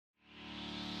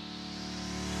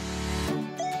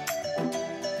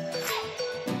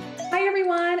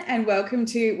and welcome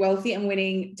to Wealthy and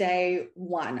Winning Day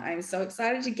 1. I'm so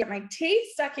excited to get my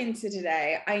teeth stuck into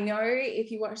today. I know if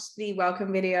you watched the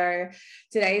welcome video,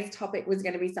 today's topic was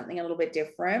going to be something a little bit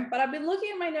different, but I've been looking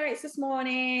at my notes this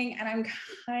morning and I'm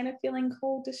kind of feeling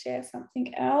called to share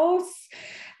something else.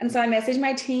 And so I messaged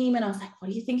my team and I was like, what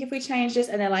do you think if we change this?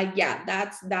 And they're like, yeah,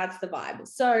 that's the vibe.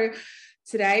 So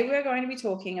today we're going to be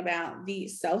talking about the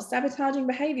self-sabotaging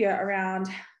behavior around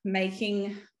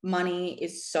making money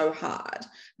is so hard.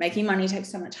 Making money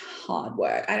takes so much hard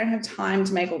work. I don't have time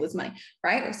to make all this money,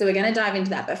 right? So we're going to dive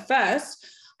into that. But first,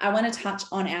 I want to touch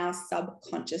on our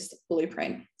subconscious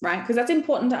blueprint, right? Because that's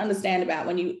important to understand about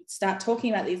when you start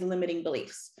talking about these limiting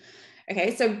beliefs.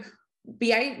 Okay, so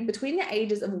between the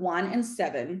ages of 1 and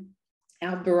 7,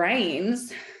 our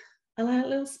brains are like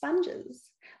little sponges.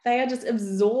 They are just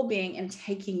absorbing and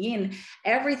taking in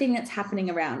everything that's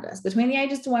happening around us. Between the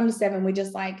ages of 1 to 7, we're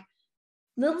just like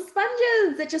little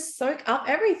sponges that just soak up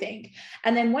everything.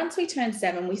 And then once we turn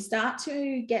 7, we start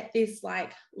to get this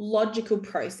like logical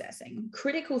processing,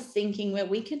 critical thinking, where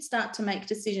we can start to make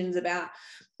decisions about,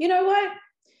 you know what?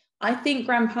 I think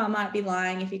grandpa might be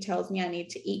lying if he tells me I need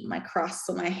to eat my crusts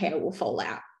or my hair will fall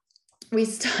out. We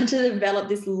start to develop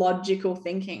this logical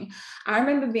thinking. I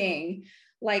remember being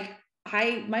like,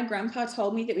 my grandpa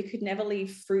told me that we could never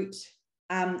leave fruit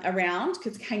around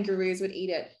because kangaroos would eat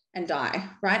it and die,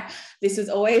 right? This was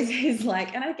always his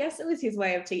and I guess it was his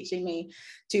way of teaching me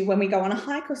to, when we go on a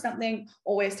hike or something,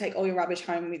 always take all your rubbish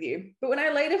home with you. But when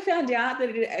I later found out that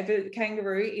if a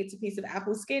kangaroo eats a piece of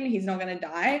apple skin, he's not going to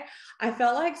die, I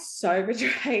felt like so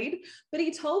betrayed. But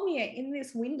he told me it in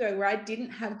this window where I didn't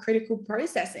have critical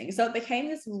processing. So it became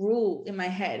this rule in my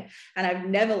head, and I've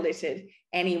never littered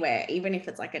anywhere, even if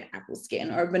it's like an apple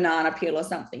skin or a banana peel or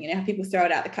something. You know how people throw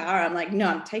it out the car? I'm like, no,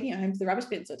 I'm taking it home to the rubbish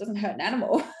bin so it doesn't hurt an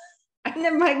animal. And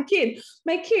then my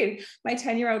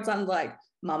 10-year-old son's like,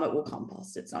 Mum, it will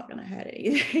compost. It's not going to hurt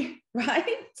anything,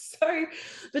 right? So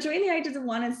between the ages of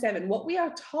 1 and 7, what we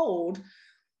are told,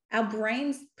 our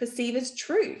brains perceive as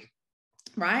true,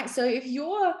 right? So if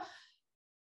you're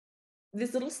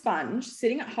this little sponge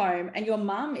sitting at home and your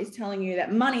mum is telling you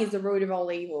that money is the root of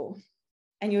all evil,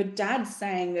 and your dad's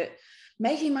saying that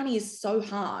making money is so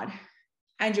hard,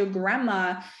 and your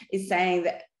grandma is saying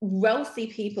that wealthy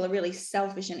people are really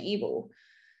selfish and evil,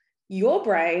 your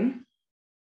brain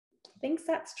thinks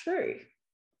that's true.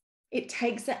 It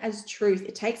takes it as truth.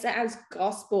 It takes it as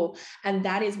gospel. And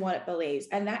that is what it believes.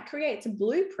 And that creates a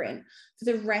blueprint for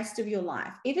the rest of your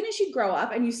life. Even as you grow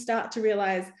up and you start to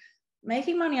realize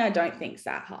making money, I don't think is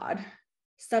that hard.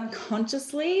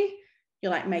 Subconsciously,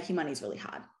 you're like, making money is really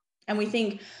hard. And we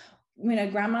think,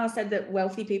 grandma said that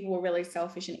wealthy people were really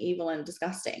selfish and evil and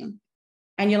disgusting.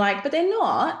 And you're like, but they're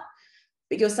not.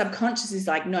 But your subconscious is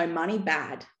like, no, money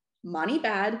bad, money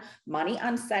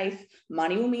unsafe,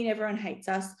 money will mean everyone hates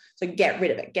us. So get rid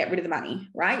of it, get rid of the money,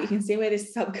 right? You can see where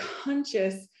this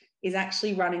subconscious is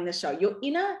actually running the show. Your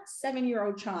inner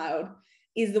 7-year-old child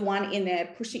is the one in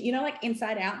there pushing, like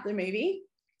Inside Out, the movie.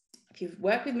 If you've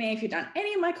worked with me, if you've done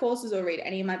any of my courses or read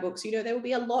any of my books, there will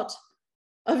be a lot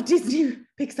of Disney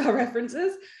Pixar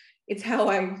references. It's how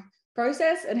I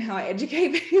process and how I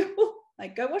educate people.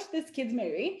 Like, go watch this kid's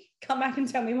movie, come back and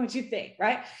tell me what you think,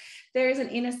 right? There is an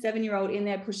inner 7-year-old in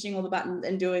there pushing all the buttons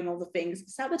and doing all the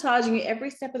things, sabotaging you every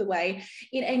step of the way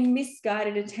in a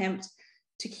misguided attempt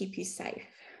to keep you safe.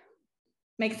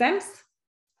 Make sense?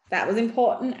 That was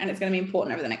important, and it's going to be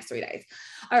important over the next 3 days.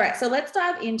 All right, so let's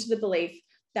dive into the belief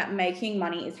that making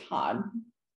money is hard,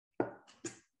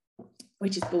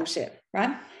 which is bullshit,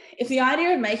 right? If the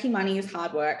idea of making money is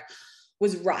hard work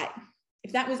was right,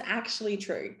 if that was actually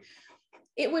true,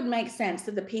 it would make sense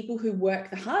that the people who work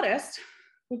the hardest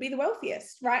would be the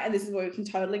wealthiest, right? And this is where we can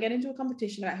totally get into a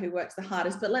competition about who works the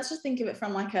hardest, but let's just think of it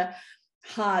from like a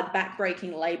hard,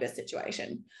 backbreaking labor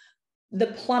situation. The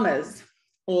plumbers,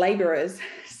 laborers,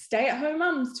 stay-at-home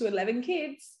mums to 11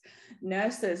 kids,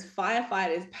 nurses,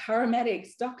 firefighters,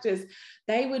 paramedics, doctors,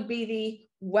 they would be the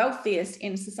wealthiest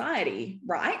in society,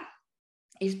 right?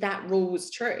 If that rule was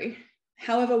true.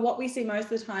 However, what we see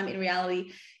most of the time in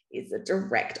reality is the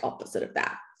direct opposite of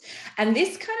that. And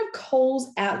this kind of calls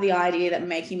out the idea that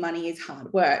making money is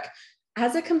hard work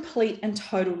as a complete and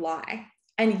total lie.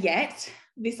 And yet,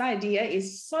 this idea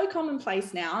is so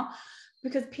commonplace now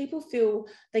because people feel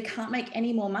they can't make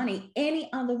any more money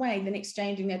any other way than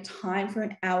exchanging their time for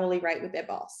an hourly rate with their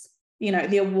boss,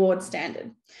 the award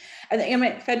standard. And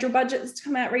the federal budget's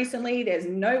come out recently. There's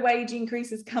no wage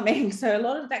increases coming. So a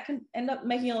lot of that can end up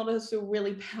making a lot of us feel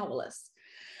really powerless.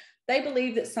 We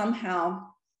believe that somehow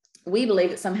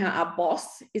our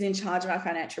boss is in charge of our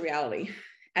financial reality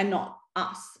and not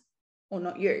us or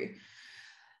not you.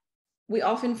 we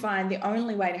often find the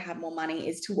only way to have more money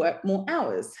is to work more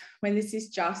hours, when this is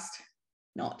just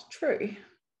not true.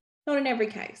 Not in every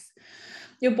case.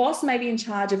 Your boss may be in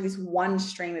charge of this one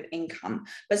stream of income,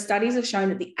 but studies have shown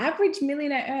that the average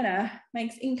millionaire earner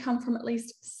makes income from at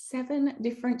least 7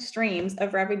 different streams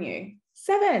of revenue.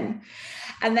 7.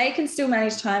 And they can still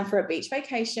manage time for a beach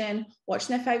vacation,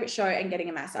 watching their favorite show, and getting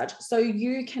a massage. So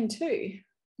you can too.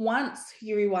 Once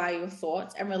you rewire your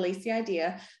thoughts and release the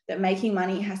idea that making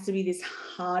money has to be this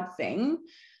hard thing,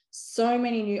 so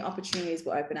many new opportunities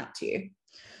will open up to you.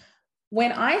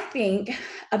 When I think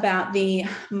about the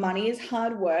money is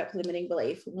hard work limiting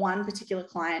belief, one particular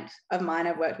client of mine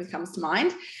I've worked with comes to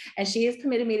mind, and she has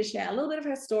permitted me to share a little bit of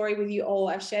her story with you all.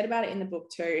 I've shared about it in the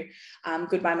book too,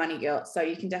 Goodbye Money Girl, so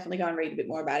you can definitely go and read a bit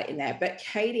more about it in there. But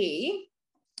Katie,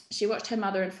 she watched her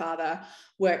mother and father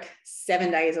work 7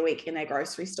 days a week in their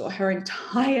grocery store her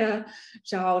entire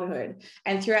childhood.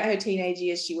 And throughout her teenage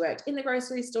years, she worked in the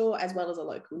grocery store as well as a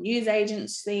local news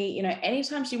agency. You know,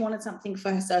 anytime she wanted something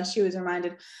for herself, she was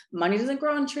reminded, money doesn't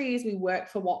grow on trees. We work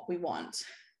for what we want.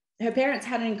 Her parents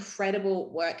had an incredible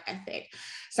work ethic,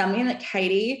 something that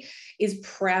Katie is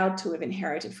proud to have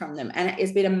inherited from them. And it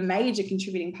has been a major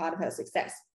contributing part of her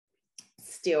success.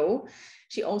 Still,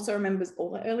 she also remembers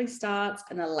all the early starts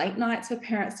and the late nights her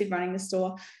parents did running the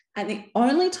store. And the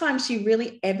only time she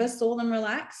really ever saw them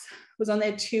relax was on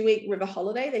their 2-week river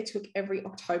holiday they took every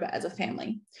October as a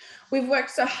family. We've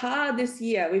worked so hard this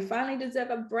year. We finally deserve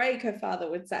a break, her father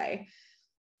would say.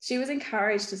 She was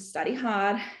encouraged to study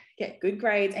hard, get good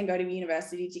grades, and go to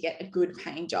university to get a good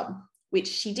paying job, which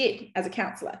she did as a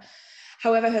counselor.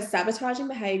 However, her sabotaging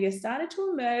behavior started to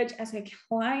emerge as her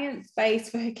client base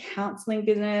for her counseling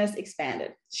business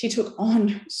expanded. She took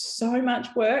on so much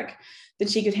work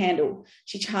that she could handle.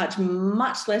 She charged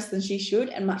much less than she should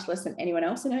and much less than anyone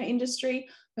else in her industry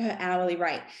for her hourly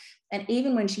rate. And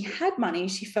even when she had money,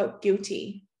 she felt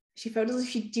guilty. She felt as if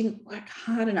she didn't work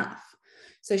hard enough.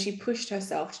 So she pushed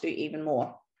herself to do even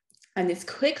more. And this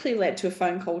quickly led to a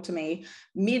phone call to me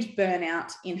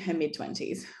mid-burnout in her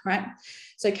mid-20s, right?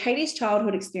 So Katie's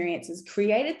childhood experiences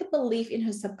created the belief in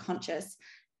her subconscious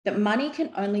that money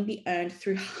can only be earned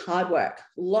through hard work,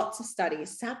 lots of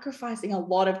studies, sacrificing a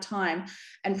lot of time,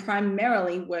 and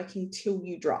primarily working till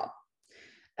you drop.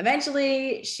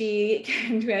 Eventually, she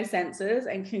came to her senses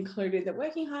and concluded that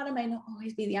working harder may not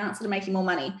always be the answer to making more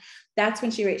money. That's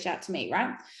when she reached out to me,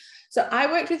 right? So I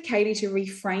worked with Katie to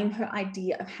reframe her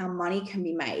idea of how money can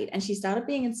be made, and she started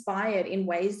being inspired in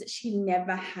ways that she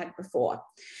never had before.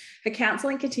 Her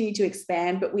counseling continued to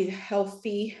expand, but with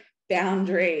healthy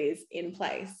boundaries in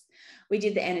place. We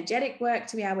did the energetic work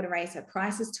to be able to raise her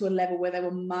prices to a level where they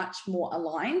were much more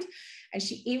aligned. And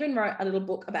she even wrote a little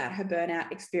book about her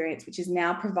burnout experience, which is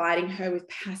now providing her with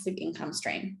passive income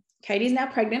stream. Katie's now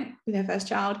pregnant with her first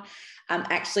child.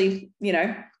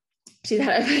 She's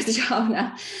had her first child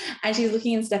now, and she's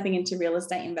looking and stepping into real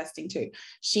estate investing too.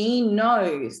 She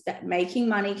knows that making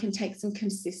money can take some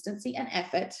consistency and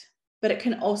effort, but it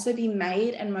can also be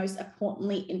made and most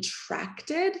importantly,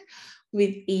 attracted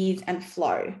with ease and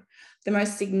flow. The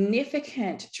most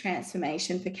significant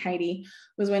transformation for Katie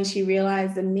was when she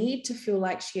realized the need to feel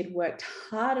like she had worked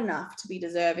hard enough to be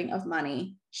deserving of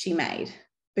money she made.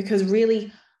 Because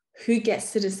really, who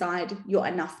gets to decide your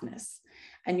enoughness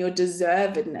and your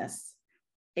deservedness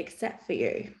except for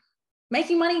you?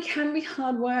 Making money can be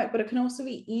hard work, but it can also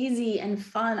be easy and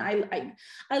fun. I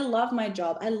love my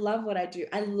job. I love what I do.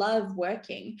 I love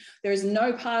working. There is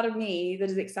no part of me that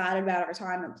is excited about a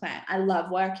retirement plan. I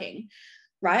love working,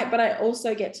 right? But I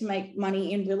also get to make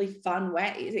money in really fun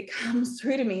ways. It comes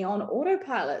through to me on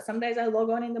autopilot. Some days I log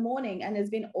on in the morning and there's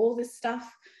been all this stuff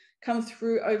come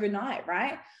through overnight,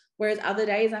 right? Whereas other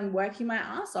days I'm working my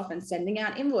ass off and sending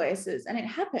out invoices, and it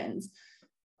happens.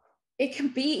 It can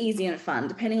be easy and fun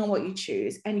depending on what you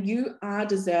choose, and you are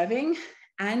deserving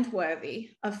and worthy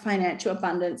of financial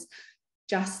abundance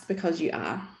just because you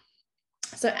are.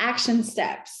 So action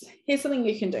steps. Here's something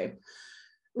you can do.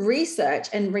 Research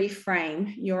and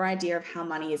reframe your idea of how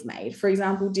money is made. For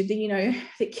example, did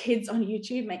the kids on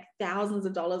YouTube make thousands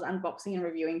of dollars unboxing and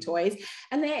reviewing toys?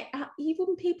 And there are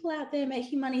even people out there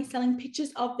making money selling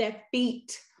pictures of their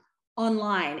feet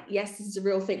online. Yes, this is a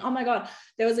real thing. Oh my God.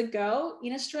 There was a girl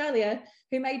in Australia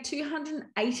who made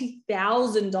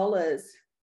 $280,000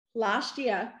 last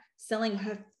year selling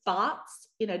her farts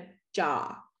in a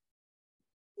jar.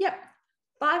 Yep.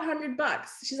 $500.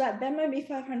 She's like, Venmo me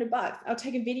 $500. I'll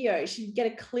take a video. She'd get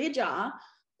a clear jar,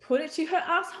 put it to her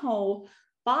asshole,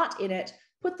 fart in it,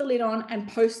 put the lid on, and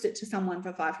post it to someone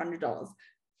for $500.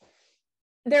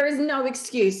 There is no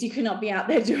excuse you cannot be out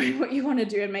there doing what you want to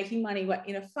do and making money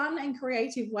in a fun and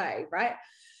creative way, right?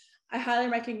 I highly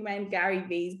recommend Gary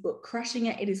Vee's book, Crushing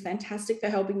It. It is fantastic for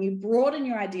helping you broaden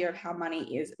your idea of how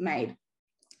money is made.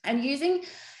 And using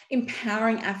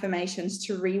empowering affirmations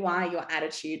to rewire your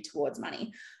attitude towards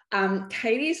money.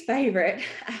 Katie's favorite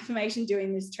affirmation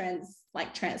during this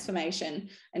transformation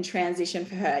and transition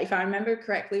for her, if I remember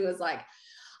correctly, was like,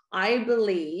 I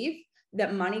believe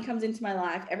that money comes into my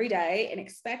life every day in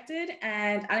expected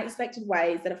and unexpected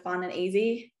ways that are fun and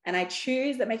easy. And I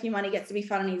choose that making money gets to be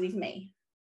fun and easy for me.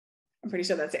 I'm pretty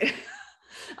sure that's it.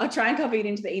 I'll try and copy it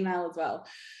into the email as well.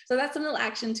 So that's some little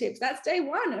action tips. That's day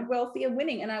one of Wealthy and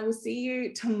Winning. And I will see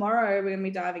you tomorrow. We're going to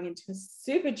be diving into a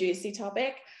super juicy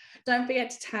topic. Don't forget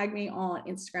to tag me on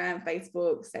Instagram,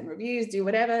 Facebook, send reviews, do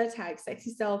whatever, tag Sexy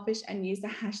Selfish, and use the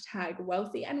hashtag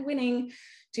Wealthy and Winning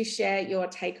to share your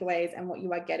takeaways and what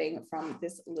you are getting from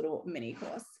this little mini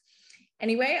course.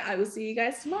 Anyway, I will see you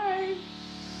guys tomorrow.